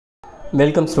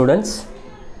Welcome students.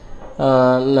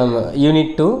 நம்ம unit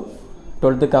 2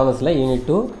 12th காமர்ஸில் unit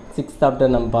 2 6th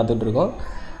chapter நம்ம பார்த்துட்ருக்கோம்.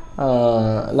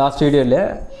 லாஸ்ட் வீடியோவில்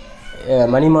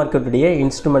மணி மார்க்கெட்டுடைய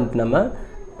இன்ஸ்ட்ருமெண்ட் நம்ம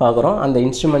பார்க்குறோம். அந்த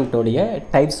இன்ஸ்ட்ருமெண்ட்டோடைய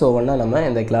டைப்ஸ் ஒவ்வொன்றா நம்ம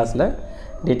இந்த கிளாஸில்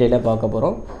டீட்டெயிலாக பார்க்க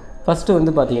போகிறோம். ஃபஸ்ட்டு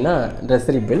வந்து பார்த்திங்கன்னா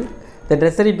ட்ரெஸரி பில். இந்த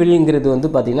ட்ரெஸரி பில்லுங்கிறது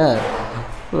வந்து பார்த்திங்கன்னா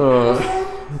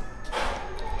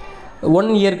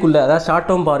 1 இயர்க்குள்ளே, அதாவது ஷார்ட்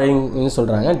டேர்ம் பாரோயிங்னு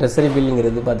சொல்கிறாங்க. ட்ரெஸரி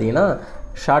பில்லுங்கிறது பார்த்திங்கன்னா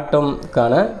ஷார்ட்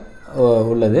டேர்ம்க்கான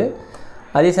உள்ளது.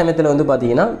 அதே சமயத்தில் வந்து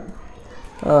பார்த்திங்கன்னா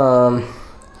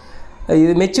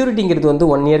இது மெச்சூரிட்டிங்கிறது வந்து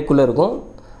 1 இயர்க்குள்ளே இருக்கும்.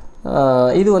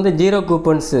 இது வந்து 0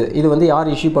 கூப்பன்ஸு. இது வந்து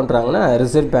யார் இஷ்யூ பண்ணுறாங்கன்னா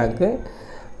ரிசர்வ் பேங்க்கு,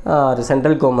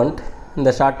 சென்ட்ரல் கவர்மெண்ட். இந்த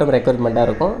ஷார்ட் டேர்ம் ரெக்யர்மெண்ட்டாக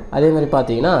இருக்கும். அதேமாதிரி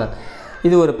பார்த்திங்கன்னா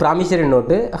இது ஒரு ப்ராமிசரி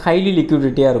நோட்டு, ஹைலி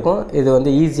லிக்விடிட்டியாக இருக்கும். இது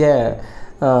வந்து ஈஸியாக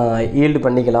ஈல்டு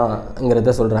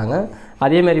பண்ணிக்கலாம்ங்கிறத சொல்கிறாங்க.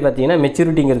 அதேமாதிரி பார்த்திங்கன்னா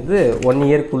மெச்சூரிட்டிங்கிறது 1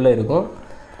 இயர்க்குள்ளே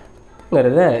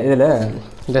இருக்கும்ங்கிறத இதில்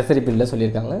ட்ரெஸரி பில்லில்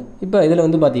சொல்லியிருக்காங்க. இப்போ இதில்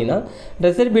வந்து பார்த்திங்கன்னா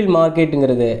ட்ரெஸரி பில்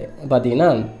மார்க்கெட்டுங்கிறது பார்த்திங்கன்னா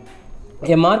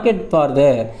a market for the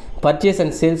purchase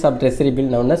and sales of treasury bill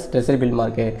known as treasury bill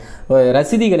market.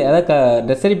 ரசீதிகளை, அதாவது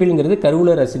ட்ரெஸரி பில்லுங்கிறது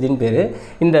கருவூல ரசீதின்னு பேர்.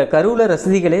 இந்த கருவூல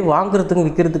ரசீதிகளை வாங்குறதுக்கும்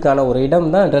விற்கிறதுக்கான ஒரு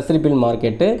இடம் தான் ட்ரெஸரி பில்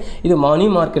மார்க்கெட்டு. இது மணி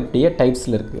மார்க்கெட்டுடைய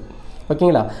டைப்ஸில் இருக்குது.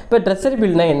 ஓகேங்களா? இப்போ ட்ரெஸரி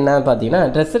பில்னா என்ன பார்த்தீங்கன்னா,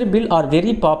 treasury bill are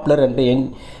very popular and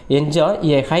enjoy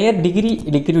A higher degree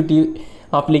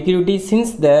liquidity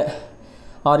since the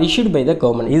R issued by the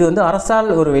government. இது வந்து அரசால்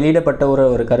ஒரு வெளியிடப்பட்ட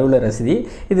ஒரு கருவூல ரசீதி.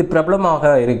 இது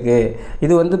பிரபலமாக இருக்குது.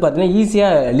 இது வந்து பார்த்திங்கன்னா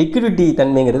ஈஸியாக லிக்விடிட்டி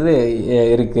தன்மைங்கிறது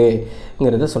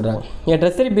இருக்குங்கிறத சொல்கிறாங்க. ஏ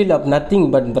treasury bill of nothing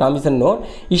but ப்ராமிசன் note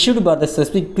issued bar the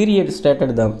specific period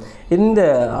stated தம். இந்த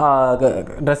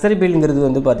ட்ரெஸரி பில்லுங்கிறது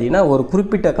வந்து பார்த்திங்கன்னா ஒரு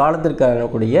குறிப்பிட்ட காலத்திற்கான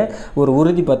கூடிய ஒரு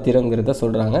உறுதி பத்திரங்கிறத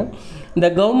சொல்கிறாங்க. இந்த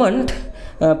government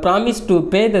promise to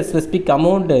pay the specific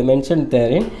amount mentioned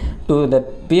therein to the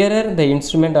bearer the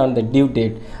instrument on the due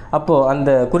date. அப்போது அந்த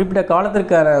குறிப்பிட்ட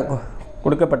காலத்திற்கான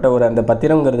கொடுக்கப்பட்ட ஒரு அந்த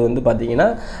பத்திரங்கிறது வந்து பார்த்திங்கன்னா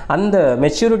அந்த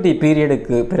மெச்சூரிட்டி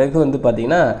பீரியடுக்கு பிறகு வந்து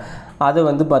பார்த்திங்கன்னா அதை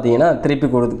வந்து பார்த்திங்கன்னா திருப்பி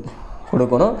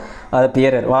கொடுக்கணும். அதை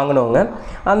பியரர் வாங்கினவங்க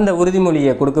அந்த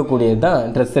உறுதிமொழியை கொடுக்கக்கூடியது தான்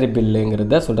ட்ரெஸரி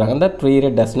பில்லுங்கிறத சொல்கிறாங்க. அந்த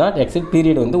period does not exit.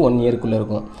 Period வந்து 1 இயர்க்குள்ளே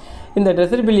இருக்கும். இந்த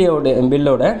ட்ரெஸரி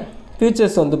பில்லோட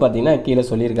ஃபீச்சர்ஸ் வந்து பார்த்திங்கன்னா கீழே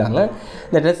சொல்லியிருக்காங்க.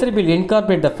 இந்த treasury bill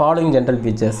incorporate the following general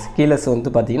features. கீழே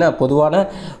வந்து பார்த்திங்கன்னா பொதுவான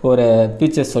ஒரு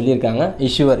ஃபீச்சர்ஸ் சொல்லியிருக்காங்க.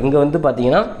 இஷ்யூவர், இங்கே வந்து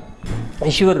பார்த்திங்கன்னா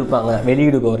இஷ்யூவர் இருப்பாங்க,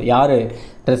 வெளியிடுபவர். யார்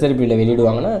ட்ரெஸரி பில்லை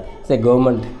வெளியிடுவாங்கன்னா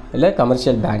கவர்மெண்ட் இல்லை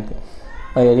கமர்ஷியல் பேங்க்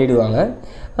வெளியிடுவாங்க.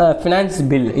 ஃபினான்ஸ்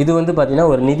பில், இது வந்து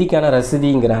பார்த்திங்கன்னா ஒரு நிதிக்கான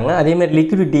ரசீதிங்கிறாங்க. அதேமாதிரி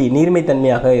லிக்விடிட்டி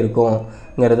நீர்மைத்தன்மையாக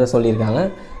இருக்கும்ங்கிறத சொல்லியிருக்காங்க.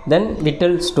 தென்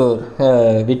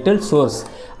விட்டல் சோர்ஸ்,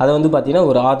 அதை வந்து பார்த்திங்கன்னா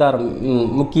ஒரு ஆதாரம்,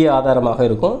 முக்கிய ஆதாரமாக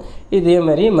இருக்கும். இதே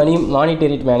மாதிரி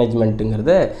மானிட்டரி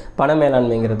மேனேஜ்மெண்ட்டுங்கிறத பண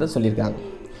மேலாண்மைங்கிறத சொல்லியிருக்காங்க.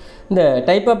 இந்த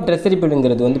டைப் ஆஃப் ட்ரெஸரி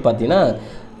பில்லுங்கிறது வந்து பார்த்திங்கன்னா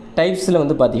டைப்ஸில்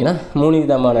வந்து பார்த்திங்கன்னா 3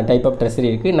 விதமான டைப் ஆஃப் ட்ரெஸரி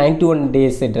இருக்குது. 91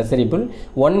 days treasury bill,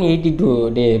 182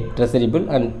 day treasury bill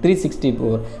and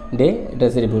 364 day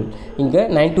treasury bill. இங்கே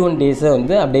 91 days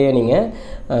வந்து அப்படியே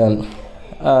நீங்கள்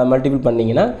மல்டிபிள்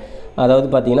பண்ணிங்கன்னா, அதாவது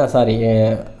பார்த்தீங்கன்னா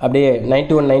அப்படியே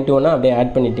 91 அப்படியே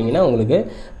ஆட் பண்ணிட்டீங்கன்னா உங்களுக்கு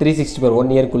 364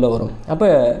 1 இயர்க்குள்ளே வரும். அப்போ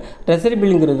ட்ரெஸரி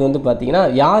பில்லுங்கிறது வந்து பார்த்தீங்கன்னா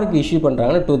யாருக்கு இஷ்யூ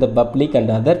பண்ணுறாங்கன்னா to the public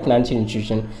and other financial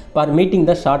institution for meeting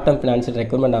the short term financial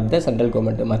requirement of the central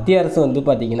government. மத்திய அரசு வந்து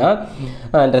பார்த்திங்கன்னா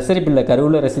ட்ரெஸரி பில்லை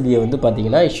கருவூல ரசீதியை வந்து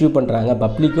பார்த்திங்கன்னா இஷ்யூ பண்ணுறாங்க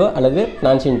பப்ளிக்கோ அல்லது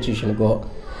ஃபினான்ஷியல் இன்ஸ்டியூஷனுக்கோ.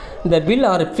 இந்த பில்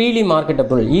ஆர் ஃப்ரீலி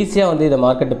மார்க்கெட்டபிள், ஈஸியாக வந்து இதை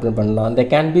மார்க்கெட்டபிள் பண்ணலாம். த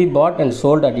can be pot and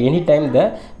sold at any time. The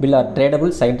bill R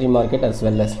tradable secondary market as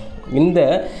well as. இந்த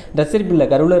ட்ரெஸரி பில்லை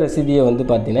கருவூல ரசீதியை வந்து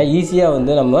பார்த்திங்கன்னா ஈஸியாக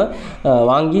வந்து நம்ம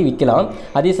வாங்கி விற்கலாம்.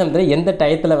 அதே சமயத்தில் எந்த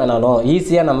டயத்தில் வேணாலும்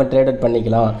ஈஸியாக நம்ம ட்ரேட்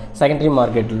பண்ணிக்கலாம் செகண்டரி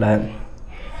மார்க்கெட்டில்.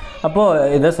 அப்போது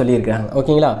இதை சொல்லியிருக்காங்க.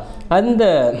 ஓகேங்களா?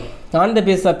 On the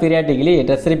base of பீரியாட்டிக்கலி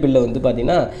treasury பில்லை வந்து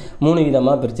பார்த்திங்கன்னா 3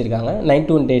 விதமாக பிரிச்சிருக்காங்க.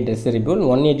 91 day treasury bill,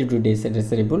 182 days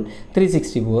treasury bill,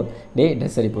 364 day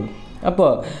treasury bill.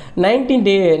 அப்போது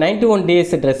 91 days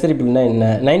ட்ரெஸரி பில்னால்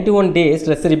என்ன? 91 days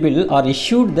treasury bill R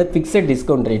issued த ஃபிக்ஸட்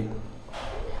டிஸ்கவுண்ட் ரேட்.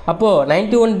 அப்போது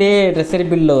 91 day ட்ரெஸரி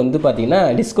பில்லில் வந்து பார்த்திங்கன்னா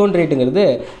டிஸ்கவுண்ட் ரேட்டுங்கிறது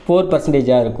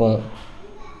 4% இருக்கும்.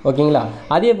 ஓகேங்களா?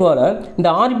 அதே போல் இந்த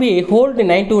RBI hold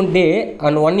 91 day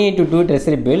and 182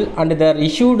 treasury bill and there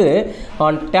issued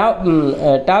on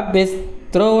top base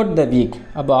through out the week.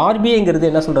 அப்போ ஆர்பிஐங்கிறது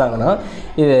என்ன சொல்கிறாங்கன்னா,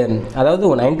 இது அதாவது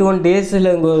 91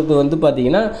 daysங்கிறது வந்து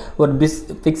பார்த்திங்கன்னா ஒரு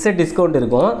ஃபிக்ஸட் டிஸ்கவுண்ட்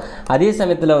இருக்கும். அதே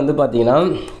சமயத்தில் வந்து பார்த்திங்கன்னா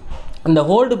அந்த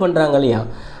ஹோல்டு பண்ணுறாங்க இல்லையா,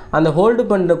 அந்த ஹோல்டு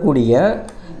பண்ணக்கூடிய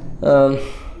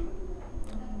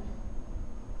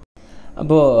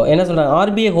அப்போது என்ன சொல்கிறாங்க,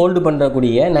 RBI hold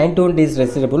பண்ணுறக்கூடிய 91 days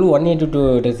treasury bill, 182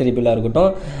 treasury பில்லாக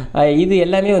இருக்கட்டும், இது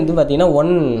எல்லாமே வந்து பார்த்திங்கன்னா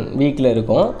 1 வீக்கில்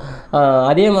இருக்கும்.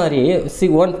 அதே மாதிரி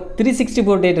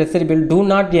 364 டே treasury bill two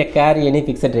not carry any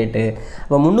fixed rate.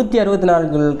 இப்போ 364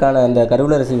 நாட்களுக்கான அந்த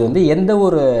கருவூல ரசீது வந்து எந்த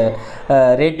ஒரு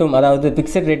ரேட்டும், அதாவது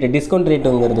ஃபிக்ஸட் ரேட்டு டிஸ்கவுண்ட்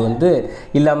ரேட்டுங்கிறது வந்து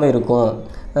இல்லாமல் இருக்கும்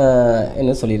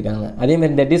என்ன சொல்லியிருக்காங்க.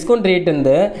 அதேமாதிரி இந்த டிஸ்கவுண்ட் ரேட்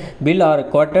இந்த bill R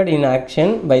coated in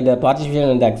action by the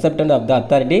participation இந்த acceptance of the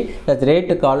authority that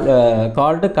rate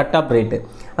called cut off rate.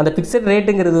 அந்த ஃபிக்ஸட்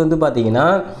ரேட்டுங்கிறது வந்து பார்த்திங்கன்னா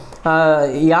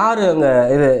யார் அங்கே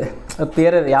இது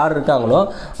பேரர் யார் இருக்காங்களோ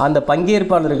அந்த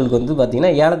பங்கேற்பாளர்களுக்கு வந்து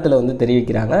பார்த்திங்கன்னா ஏலத்தில் வந்து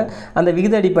தெரிவிக்கிறாங்க. அந்த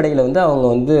விகித அடிப்படையில் வந்து அவங்க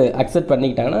வந்து அக்செப்ட்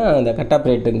பண்ணிக்கிட்டாங்கன்னா அந்த கட் ஆஃப்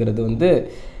ரேட்டுங்கிறது வந்து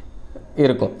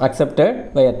இருக்கும். Accepted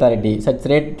by authority such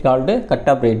rate called cut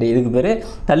off rate. இதுக்கு பேர்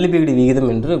தள்ளுபடி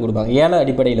விகிதம் என்று கொடுப்பாங்க. ஏல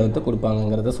அடிப்படையில் வந்து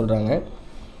கொடுப்பாங்கங்கிறத சொல்கிறாங்க.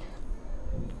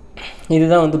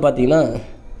 இதுதான் வந்து பார்த்திங்கன்னா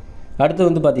அடுத்து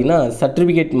வந்து பார்த்திங்கன்னா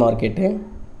சர்டிஃபிகேட் மார்க்கெட்டு.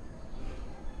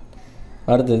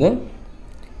 அடுத்தது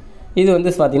இது வந்து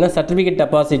பார்த்திங்கன்னா சர்டிஃபிகேட்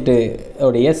டெபாசிட்டு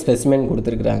உடைய ஸ்பெசிமென்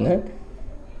கொடுத்துருக்குறாங்க.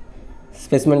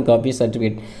 Specimen copy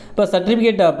certificate. இப்போ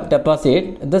certificate of deposit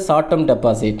the short term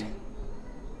deposit,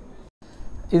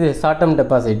 இது ஷார்ட் டேர்ம்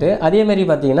டெபாசிட்டு. அதேமாதிரி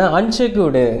பார்த்திங்கன்னா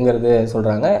அன்செக்யூர்டுங்கிறது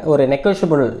சொல்கிறாங்க. ஒரு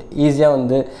நெகோஷியபிள் ஈஸியாக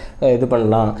வந்து இது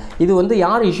பண்ணலாம். இது வந்து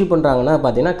யார் இஷ்யூ பண்ணுறாங்கன்னா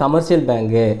பார்த்திங்கன்னா commercial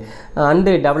bank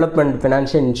and development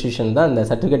financial institution தான் இந்த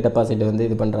சர்டிஃபிகேட் டெபாசிட் வந்து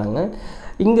இது பண்ணுறாங்க.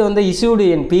 இங்கே வந்து இஷ்யூடு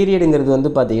என் பீரியடுங்கிறது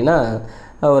வந்து பார்த்திங்கன்னா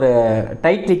ஒரு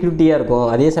டைட் லிக்விடிட்டியாக இருக்கும்.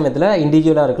 அதே சமயத்தில்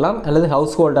இண்டிவிஜுவலாக இருக்கலாம் அல்லது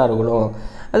ஹவுஸ் ஹோல்டாக இருக்கணும்.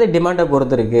 அது டிமாண்டை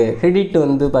பொறுத்து இருக்குது. கிரெடிட்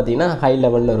வந்து பார்த்திங்கன்னா ஹை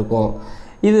லெவலில் இருக்கும்.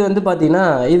 இது வந்து பார்த்திங்கன்னா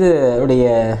இது உடைய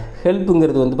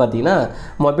ஹெல்ப்புங்கிறது வந்து பார்த்திங்கன்னா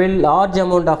mobile large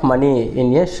amount of money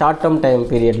in a short term time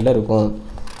பீரியடில் இருக்கும்.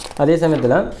 அதே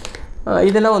சமயத்தில்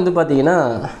இதெல்லாம் வந்து பார்த்திங்கன்னா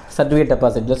சர்டிஃபிகேட்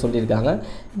டெபாசிட்டில் சொல்லியிருக்காங்க.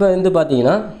 இப்போ வந்து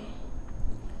பார்த்திங்கன்னா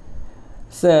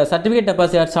certificate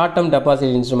deposit or short term deposit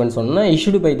instruments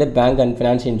issued by the bank and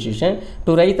financial institution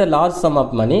to raise a large sum of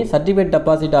money. Certificate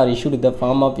deposit are issued in the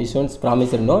form of issuance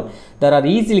promissory note that are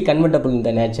easily convertible in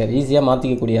the nature, easiயாக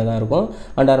மாற்றிக்கக்கூடியதாக இருக்கும்,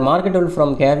 and are marketable from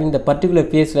having the particular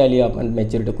face value of and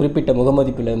maturity, குறிப்பிட்ட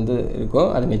முகமதிப்பிலிருந்து இருக்கும்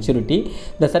அது maturity.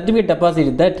 The certificate deposit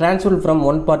is the transfer from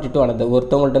one party to another,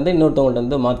 ஒருத்தவங்கள்ட்ட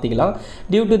இன்னொருத்தவங்கள்ட்ட மாற்றிக்கலாம்.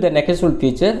 Due to the negotiable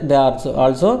feature they are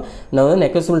also now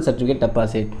negotiable certificate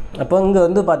deposit. அப்போ இங்கே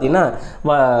வந்து பார்த்தீங்கன்னா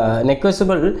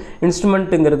negotiable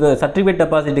இன்ஸ்ட்ருமெண்ட்டுங்கிறது certificate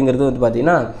டெபாசிட்டுங்கிறது வந்து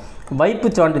பார்த்திங்கன்னா வைப்பு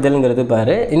சான்றிதழ்ங்கிறது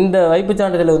பாரு. இந்த வைப்பு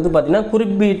சான்றிதழ் வந்து பார்த்திங்கன்னா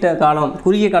குறிப்பிட்ட காலம்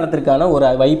குறுகிய காலத்திற்கான ஒரு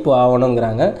வைப்பு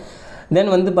ஆவணங்கிறாங்க.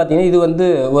 தென் வந்து பார்த்திங்கன்னா இது வந்து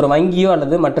ஒரு வங்கியோ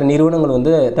அல்லது மற்ற நிறுவனங்கள்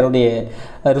வந்து தன்னுடைய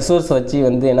ரிசோர்ஸ் வச்சு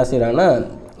வந்து என்ன செய்கிறாங்கன்னா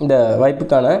இந்த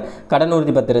வைப்புக்கான கடன்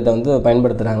உறுதி பத்திரத்தை வந்து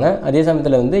பயன்படுத்துகிறாங்க. அதே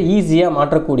சமயத்தில் வந்து ஈஸியாக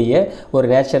மாற்றக்கூடிய ஒரு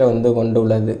நேச்சரை வந்து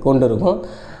கொண்டு இருக்கும்.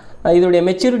 இதோடைய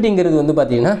மெச்சூரிட்டிங்கிறது வந்து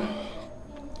பார்த்திங்கன்னா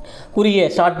குறுகிய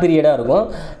ஷார்ட் பீரியடாக இருக்கும்.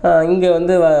 இங்கே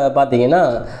வந்து பார்த்திங்கன்னா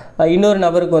இன்னொரு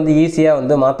நபருக்கு வந்து ஈஸியாக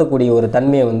வந்து மாற்றக்கூடிய ஒரு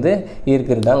தன்மையை வந்து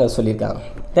இருக்கிறது தான் அங்கே சொல்லியிருக்காங்க.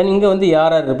 தென் இங்கே வந்து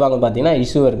யார் யார் இருப்பாங்க பார்த்தீங்கன்னா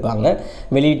இஷ்யூவர் இருப்பாங்க,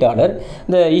 வெளியீட்டாளர்,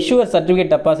 இந்த issuer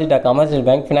certificate deposit commercial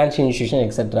bank financial institution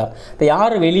etcetera. இப்போ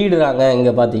யார் வெளியிடுறாங்க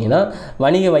இங்கே பார்த்தீங்கன்னா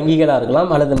வணிக வங்கிகளாக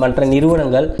இருக்கலாம் அல்லது மற்ற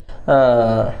நிறுவனங்கள்.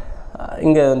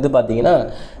 இங்கே வந்து பார்த்திங்கன்னா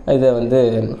இதை வந்து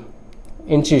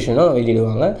இன்ஸ்டியூஷனும்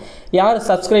வெளியிடுவாங்க. யார்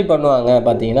சப்ஸ்கிரைப் பண்ணுவாங்க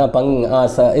பார்த்தீங்கன்னா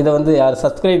இதை வந்து யார்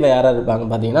சப்ஸ்கிரைப் யாராக இருப்பாங்க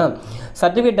பார்த்தீங்கன்னா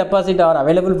certificate deposit are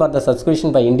available for the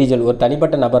subscription by individual, ஒரு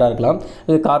தனிப்பட்ட நபராக இருக்கலாம்,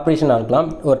 இது கார்பரேஷனாக இருக்கலாம்,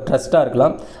 ஒரு ட்ரஸ்ட்டாக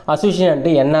இருக்கலாம், அசோசியேஷன்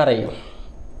என்ஆர்ஐ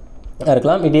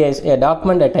இருக்கலாம். It is a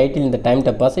document a title in the time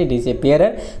deposit, it is a bearer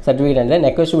certificate and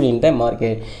negotiable in the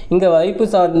market. இங்கே வைப்பு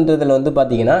சார்ந்ததில் வந்து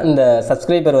பார்த்திங்கன்னா இந்த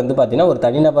சப்ஸ்கிரைபர் வந்து பார்த்திங்கன்னா ஒரு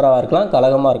தனிநபராக இருக்கலாம்,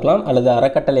 கழகமாக இருக்கலாம், அல்லது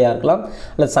அறக்கட்டளையாக இருக்கலாம்,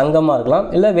 அல்லது சங்கமாக இருக்கலாம்,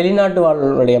 இல்லை வெளிநாட்டு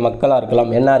வாழ்வுடைய மக்களாக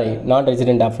இருக்கலாம், என்ஆர்ஐ நான்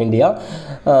ரெசிடென்ட் ஆஃப் இந்தியா.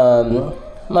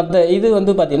 மற்ற இது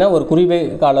வந்து பார்த்திங்கன்னா ஒரு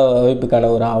குறிப்பிட்ட கால வைப்புக்கான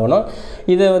ஒரு ஆவணம்.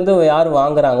 இதை வந்து யார்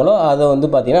வாங்குகிறாங்களோ அதை வந்து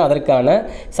பார்த்திங்கன்னா அதற்கான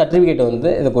சர்டிஃபிகேட் வந்து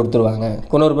இதை கொடுத்துருவாங்க,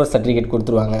 கொனோர்பர் சர்டிஃபிகேட்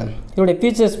கொடுத்துருவாங்க. இதோடைய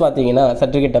ஃபீச்சர்ஸ் பார்த்திங்கன்னா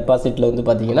சர்டிஃபிகேட் டெபாசிட்டில் வந்து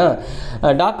பார்த்திங்கன்னா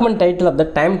document title of the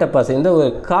time deposit, இந்த ஒரு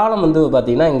காலம் வந்து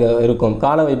பார்த்திங்கன்னா இங்கே இருக்கும்,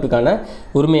 கால வைப்புக்கான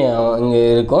உரிமை இங்கே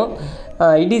இருக்கும்.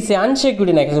 It is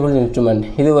unsecured negotiable instrument,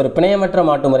 இது ஒரு பிணையமற்ற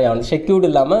மாட்டு முறை ஆகும். செக்யூர்டு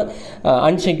இல்லாமல்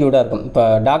அன்செக்யூர்டாக இருக்கும். இப்போ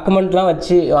டாக்குமெண்ட்லாம்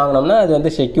வச்சு வாங்கினோம்னா அது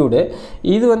வந்து செக்யூர்டு,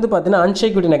 இது வந்து பார்த்தீங்கன்னா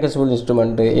அன்செக்யூர்டு நெகோசியபிள்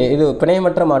இன்ஸ்ட்ருமெண்ட்டு, இது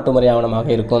பிணையமற்ற மாட்டு முறை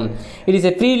ஆவணமாக இருக்கும். It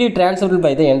is a freely transferable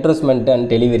by the என்ட்ரஸ்மெண்ட்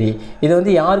and delivery, இது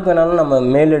வந்து யாருக்கு வேணாலும் நம்ம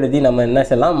மேலெழுதி நம்ம என்ன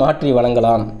செய்யலாம், மாற்றி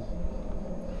வழங்கலாம்.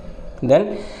 Then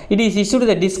it is issued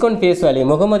the discount face value,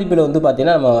 முகமதிப்பில் வந்து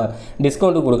பார்த்தீங்கன்னா நம்ம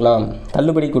டிஸ்கவுண்ட்டு கொடுக்கலாம்,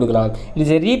 தள்ளுபடி கொடுக்கலாம். It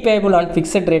is a ரீபேபிள் on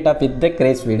fixed rate off with the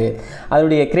grace period,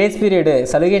 அதோடைய கிரேஸ் பீரியடு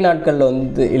சலுகை நாட்களில்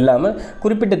வந்து இல்லாமல்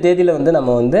குறிப்பிட்ட தேதியில் வந்து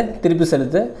நம்ம வந்து திருப்பி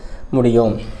செலுத்த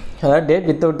முடியும். அதாவது date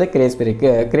without the grace period,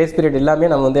 grace period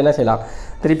எல்லாமே நம்ம வந்து என்ன செய்யலாம்,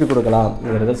 திருப்பி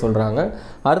கொடுக்கலாம்ங்கிறத சொல்கிறாங்க.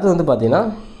 அடுத்து வந்து பார்த்திங்கன்னா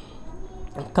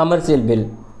கமர்ஷியல் பில்.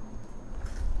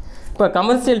 இப்போ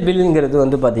கமர்ஷியல் பில்லுங்கிறது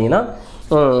வந்து பார்த்திங்கன்னா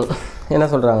என்ன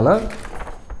சொல்கிறாங்கன்னா,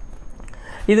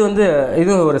 இது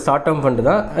ஒரு ஷார்ட் டேர்ம் ஃபண்டு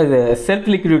தான். இது செல்ஃப்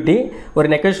லிக்விடிட்டி ஒரு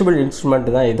நெகோஷியபிள்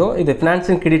இன்ஸ்ட்ருமெண்ட் தான். இது finance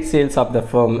and credit sales of the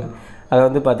firm. அது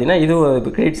வந்து பார்த்திங்கன்னா இது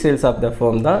ஒரு credit sales of the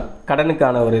firm தான்,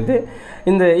 கடனுக்கான ஒரு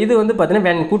இது வந்து பார்த்திங்கன்னா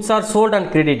when goods are sold on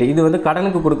credit, இது வந்து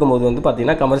கடனுக்கு கொடுக்கும்போது வந்து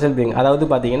பார்த்திங்கன்னா கமர்ஷியல் பில்லிங். அதாவது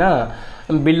பார்த்திங்கன்னா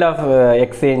bill of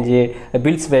exchange,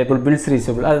 bills payable, bills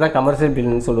receivable, அதுதான் கமர்ஷியல்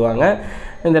பில்லுன்னு சொல்லுவாங்க.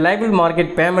 இந்த liable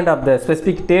market payment of the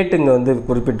specific date இங்கே வந்து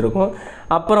குறிப்பிட்டிருக்கும்.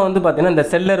 அப்புறம் வந்து பார்த்திங்கன்னா இந்த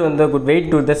செல்லர் வந்து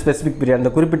wait to the specific period,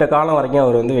 அந்த குறிப்பிட்ட காலம் வரைக்கும்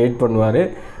அவர் வந்து வெயிட் பண்ணுவார்.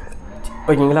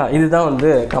 ஓகேங்களா, இதுதான் வந்து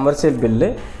கமர்ஷியல் பில்லு.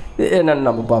 என்னென்னு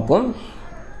நம்ம பார்ப்போம்.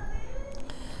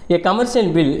 A commercial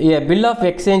bill, a bill of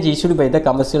exchange issued by the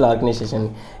commercial organization.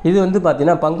 இது வந்து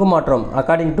பார்த்தீங்கன்னா பங்கு மாற்றம்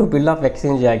according to bill of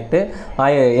exchange act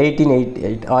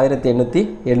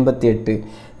 1888.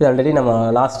 இது ஆல்ரெடி நம்ம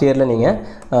லாஸ்ட் இயரில் நீங்கள்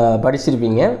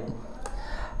படிச்சிருப்பீங்க.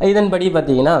 இதன்படி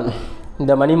பார்த்தீங்கன்னா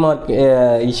இந்த மணி mark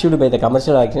issued by the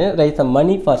commercial action raise the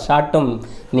money for short term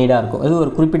நீடாக இருக்கும். இது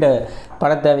ஒரு குறிப்பிட்ட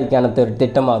பண தேவைக்கான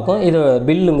திட்டமாக இருக்கும். இது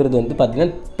பில்லுங்கிறது வந்து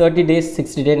பார்த்திங்கன்னா 30 days,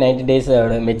 60 days, 90 days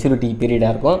மெச்சூரிட்டி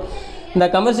பீரியடாக இருக்கும். The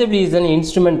commercial bill is an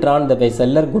instrument drawn by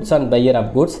seller goods and buyer of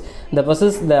goods. The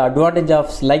possess the advantage of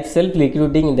like self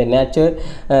liquidating in the nature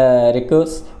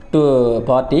recurs to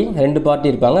party. ரெண்டு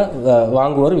party இருப்பாங்க,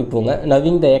 வாங்குவோர் விற்போங்க.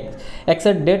 knowing the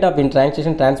exact date of in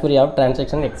transaction, transfer of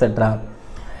transaction etc.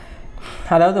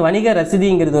 அதாவது வணிக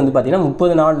ரசீதிங்கிறது வந்து பார்த்திங்கன்னா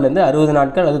 30 நாள்லேருந்து 60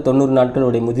 நாட்கள் அல்லது 90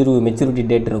 நாட்களுடைய maturity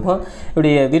date இருக்கும். இப்படி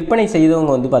விற்பனை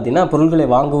செய்தவங்க வந்து பார்த்திங்கன்னா பொருட்களை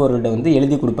வாங்குவோர்கிட்ட வந்து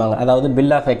எழுதி கொடுப்பாங்க. அதாவது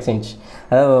பில் ஆஃப் எக்ஸ்சேஞ்ச்,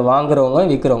 அதாவது வாங்குறவங்க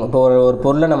விற்கிறவங்க. இப்போ ஒரு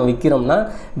பொருளை நம்ம விற்கிறோம்னா,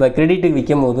 இப்போ கிரெடிட்டுக்கு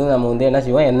விற்கும் போது நம்ம வந்து என்ன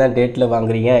செய்வோம், என்ன டேட்டில்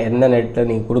வாங்குறீங்க, என்ன டேட்டில்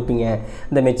நீங்கள் கொடுப்பீங்க,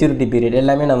 இந்த மெச்சூரிட்டி பீரியட்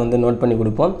எல்லாமே நம்ம வந்து நோட் பண்ணி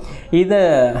கொடுப்போம். இதை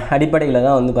அடிப்படையில்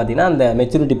தான் வந்து பார்த்திங்கன்னா அந்த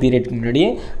மெச்சூரிட்டி பீரியடுக்கு முன்னாடியே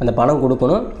அந்த பணம்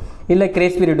கொடுக்கணும், இல்லை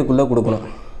கிரேஸ் பீரியடுக்குள்ளே கொடுக்கணும்.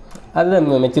 அதுதான்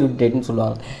மெச்சூரிட்டி டேட்னு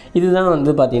சொல்லுவாங்க. இதுதான்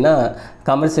வந்து பார்த்திங்கன்னா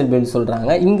கமர்ஷியல் பில் சொல்கிறாங்க.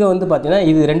 இங்கே வந்து பார்த்திங்கன்னா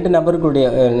இது 2 நபர்களுடைய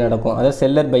நடக்கும், அதாவது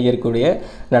செல்லர் பையருக்குடைய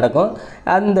நடக்கும்.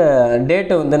 அந்த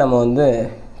டேட்டை வந்து நம்ம வந்து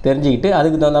தெரிஞ்சுக்கிட்டு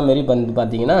அதுக்கு தகுந்த மாரி வந்து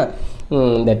பார்த்திங்கன்னா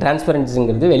இந்த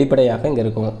டிரான்ஸ்பரன்சிங்கிறது வெளிப்படையாக இங்கே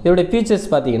இருக்கும். இதோடைய ஃபீச்சர்ஸ்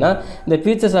பார்த்திங்கன்னா இந்த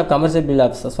features of commercial bill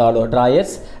of follow: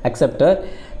 drawers, acceptor,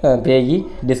 பேயி,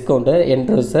 டிஸ்கவுண்டர்,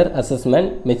 என்ட்ரோசர், assessment,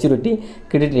 maturity,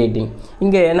 credit rating.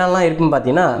 இங்கே என்னெல்லாம் இருக்குன்னு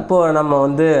பார்த்தீங்கன்னா, இப்போது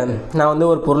நான் வந்து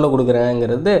ஒரு பொருளை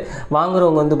கொடுக்குறேங்கிறது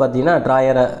வாங்குறவங்க வந்து பார்த்திங்கன்னா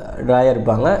ட்ராயர்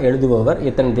இருப்பாங்க, எழுதுபவர்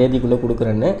எத்தனை தேதிக்குள்ளே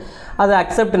கொடுக்குறேன்னு. அதை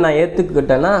அக்செப்ட் நான்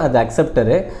ஏற்றுக்கிட்டேன்னா அது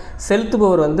அக்செப்டரு.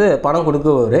 செலுத்துபவர் வந்து பணம்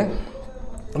கொடுக்குபவர்.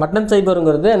 மட்டன்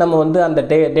செய்பவருங்கிறது நம்ம வந்து அந்த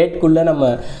டேட்குள்ளே நம்ம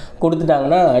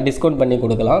கொடுத்துட்டாங்கன்னா டிஸ்கவுண்ட் பண்ணி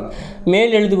கொடுக்கலாம்.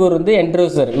 மேல் எழுதுபவர் வந்து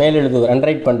என்ட்ரோசர், மேல் எழுதுவர்,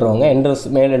 அன்ரைட் பண்ணுறவங்க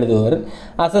மேல் எழுதுவர்.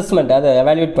 அசஸ்மெண்ட், அதை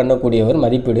எவாலுவேட் பண்ணக்கூடியவர்,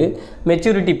 மதிப்பீடு.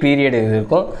 மெச்சூரிட்டி பீரியடு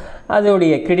இருக்கும்.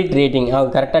 அதோடைய கிரெடிட் ரேட்டிங்,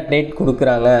 அவங்க கரெக்டாக டேட்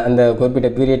கொடுக்குறாங்க, அந்த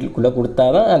குறிப்பிட்ட பீரியடுக்குள்ளே கொடுத்தா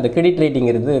தான் அந்த கிரெடிட்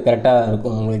ரேட்டிங்கிறது கரெக்டாக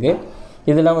இருக்கும் உங்களுக்கு.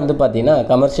 இதெல்லாம் வந்து பார்த்திங்கன்னா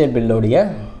கமர்ஷியல் பில்லோடைய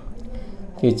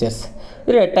ஃபீச்சர்ஸ்.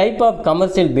 இது டைப் ஆஃப்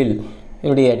கமர்ஷியல் பில்.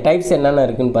 இதோடைய டைப்ஸ் என்னென்ன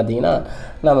இருக்குதுன்னு பார்த்தீங்கன்னா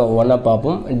நம்ம ஒன்றா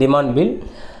பார்ப்போம். டிமாண்ட்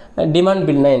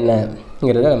பில்னால்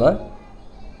என்னங்கிறத நம்ம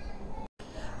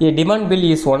A demand bill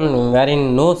is one wherein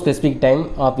no specific time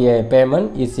of a payment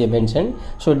is mentioned.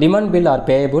 So demand bill are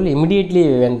payable immediately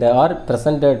when they are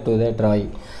presented to the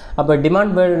drawee. அப்போ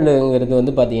டிமாண்ட் பில்லுங்கிறது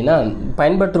வந்து பார்த்திங்கன்னா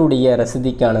பயன்பற்றுடைய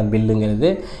ரசீதிக்கான பில்லுங்கிறது.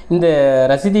 இந்த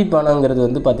ரசீதி பணங்கிறது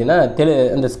வந்து பார்த்திங்கன்னா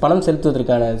அந்த பணம்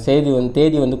செலுத்துவதற்கான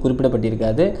தேதி வந்து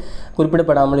குறிப்பிடப்பட்டிருக்காது,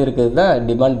 குறிப்பிடப்படாமல் இருக்கிறது தான்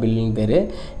டிமாண்ட் பில்லிங் பேர்.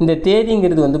 இந்த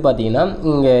தேதிங்கிறது வந்து பார்த்திங்கன்னா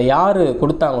இங்கே யார்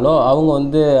கொடுத்தாங்களோ அவங்க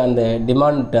வந்து அந்த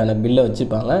டிமாண்டான பில்லை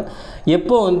வச்சுப்பாங்க.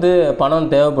 எப்போ வந்து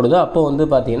பணம் தேவைப்படுதோ அப்போ வந்து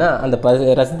பார்த்திங்கன்னா அந்த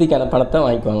ரசீதிக்கான பணத்தை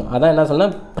வாங்கிக்குவாங்க. அதான் என்ன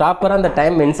சொன்னால் ப்ராப்பராக அந்த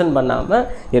டைம் மென்ஷன் பண்ணாமல்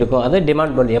இருக்கும். அது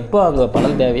டிமாண்ட் பில். எப்போ அவங்க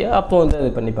பணம் தேவையோ அப்போ வந்து அது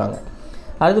பண்ணிப்பாங்க.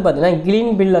 அடுத்து பார்த்திங்கன்னா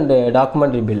clean bill and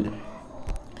documentary bill.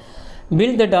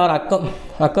 Bill that are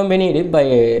accompanied by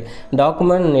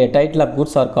document title of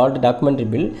goods are called documentary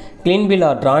bill. Clean bill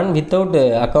are drawn without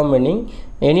accompanying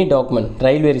any document,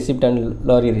 railway receipt and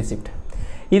lorry receipt.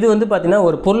 இது வந்து பார்த்திங்கன்னா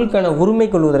ஒரு பொருளுக்கான உரிமை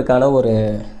கொள்வதற்கான ஒரு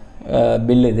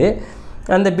bill. இது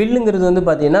அந்த பில்லுங்கிறது வந்து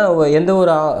பார்த்திங்கன்னா எந்த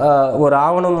ஒரு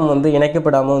ஆவணமும் வந்து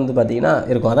இணைக்கப்படாமல் வந்து பார்த்திங்கன்னா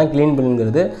இருக்கும். அதான் க்ளீன்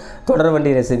பில்லுங்கிறது. தொடர்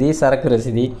வண்டி ரசீதி, சரக்கு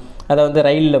ரசீதி, அதை வந்து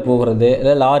ரயிலில் போகிறது,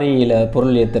 இல்லை லாரியில்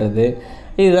பொருள் ஏற்றுறது,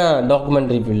 இதுதான்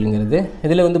டாக்குமெண்ட்ரி பில்லுங்கிறது.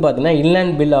 இதில் வந்து பார்த்திங்கன்னா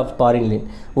inland bill of foreign Lin,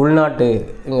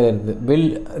 உள்நாட்டுங்கிறது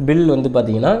bill வந்து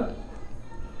பார்த்திங்கன்னா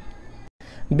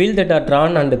bill that are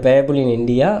drawn and payable in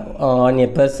India on a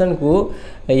person who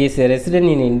is a resident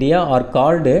in India are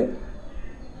called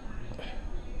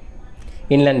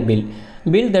inland bill.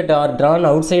 Bill that are drawn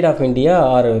outside of India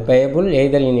are payable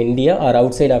either in India or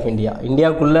outside of India.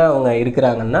 இந்தியாவுக்குள்ளே அவங்க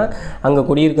இருக்கிறாங்கன்னா அங்கே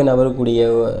குடியிருக்க நபருக்குரிய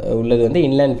உள்ளது வந்து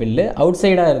inland bill. Out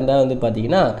சைடாக இருந்தால் வந்து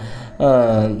பார்த்திங்கன்னா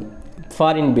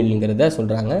ஃபாரின் பில்லுங்கிறத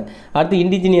சொல்கிறாங்க. அடுத்து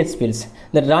இண்டிஜினியஸ் பில்ஸ்.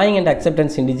 இந்த drawing and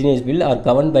acceptance indigenous bill R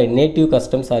govern by native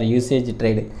customs R usage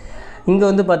trade. இங்கே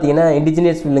வந்து பார்த்திங்கன்னா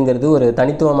இண்டிஜினியஸ் பில்லுங்கிறது ஒரு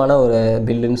தனித்துவமான ஒரு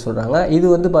பில்லுன்னு சொல்கிறாங்க. இது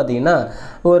வந்து பார்த்திங்கன்னா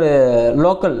ஒரு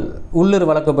லோக்கல் உள்ளூர்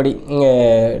வழக்கப்படி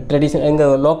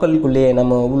எங்கள் லோக்கலுக்குள்ளேயே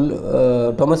நம்ம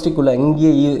டொமஸ்டிக்குள்ளே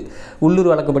இங்கேயே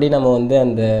உள்ளூர் வழக்கப்படி நம்ம வந்து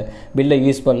அந்த பில்லை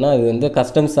யூஸ் பண்ணால் அது வந்து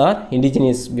கஸ்டம்ஸ் ஆர்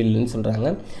இண்டிஜினியஸ் பில்லுன்னு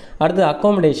சொல்கிறாங்க. அடுத்து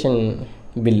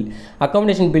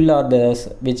accommodation bill are those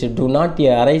which do not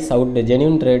arise out the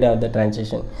genuine trade of the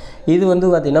transaction. இது வந்து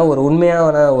பார்த்திங்கன்னா ஒரு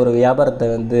உண்மையான ஒரு வியாபாரத்தை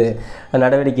வந்து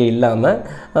நடவடிக்கை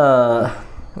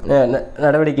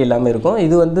இல்லாமல் இருக்கும்.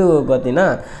 இது வந்து பார்த்திங்கன்னா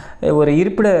ஒரு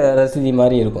இருப்பிட ரசீதி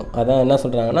மாதிரி இருக்கும். அதான் என்ன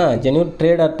சொல்கிறாங்கன்னா genuine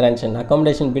trade or transaction.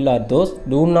 accommodation bill are those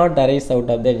do not arise out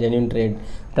of the genuine trade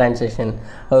transaction.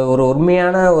 ஒரு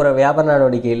உண்மையான ஒரு வியாபார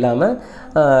நடவடிக்கை இல்லாமல்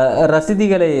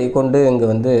ரசீதிகளை கொண்டு இங்கே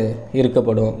வந்து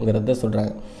இருக்கப்படும்ங்கிறத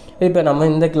சொல்கிறாங்க. இப்போ நம்ம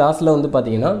இந்த கிளாஸில் வந்து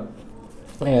பார்த்திங்கன்னா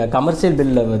கமர்ஷியல்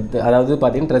பில்லில் வந்து அதாவது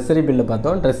பார்த்திங்கன்னா ட்ரெஸரி பில்லை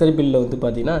பார்த்தோம். ட்ரெஸரி பில்லில் வந்து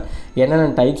பார்த்திங்கன்னா என்னென்ன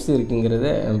டைப்ஸ்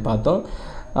இருக்குங்கிறத பார்த்தோம்.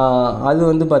 அது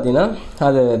வந்து பார்த்திங்கன்னா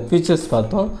அது ஃபீச்சர்ஸ்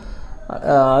பார்த்தோம்.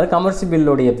 அது கமர்ஷியல்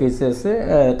பில்லுடைய ஃபீச்சர்ஸு,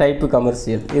 டைப்பு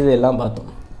கமர்ஷியல் இது எல்லாம் பார்த்தோம்.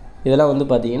 இதெல்லாம் வந்து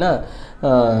பார்த்திங்கன்னா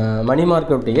மணி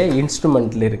மார்க்கெட்டுடைய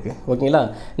இன்ஸ்ட்ருமெண்ட்டில் இருக்குது. ஓகேங்களா.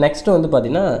 நெக்ஸ்ட்டு வந்து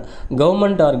பார்த்திங்கன்னா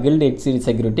government R guilt exit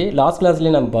security. Last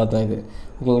கிளாஸ்லேயே நம்ம பார்த்தோம் இது.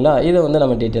 ஓகேங்களா. இதை வந்து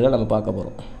நம்ம டீட்டெயிலாக நம்ம பார்க்க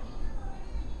போகிறோம்.